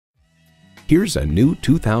Here's a new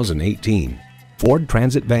 2018 Ford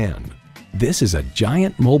Transit van. This is a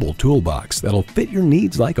giant mobile toolbox that'll fit your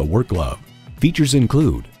needs like a work glove. Features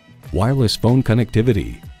include wireless phone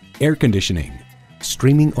connectivity, air conditioning,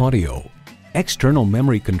 streaming audio, external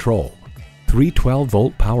memory control, 3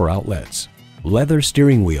 12-volt power outlets, leather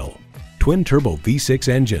steering wheel, twin-turbo V6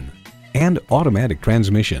 engine, and automatic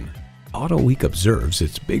transmission. AutoWeek observes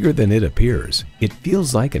it's bigger than it appears. It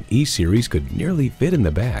feels like an E-Series could nearly fit in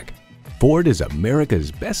the back. Ford is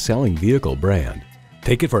America's best-selling vehicle brand.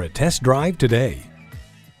 Take it for a test drive today.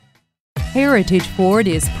 Heritage Ford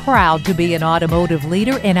is proud to be an automotive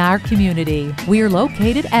leader in our community. We're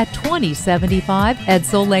located at 2075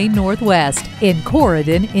 Edsel Lane Northwest in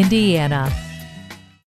Corydon, Indiana.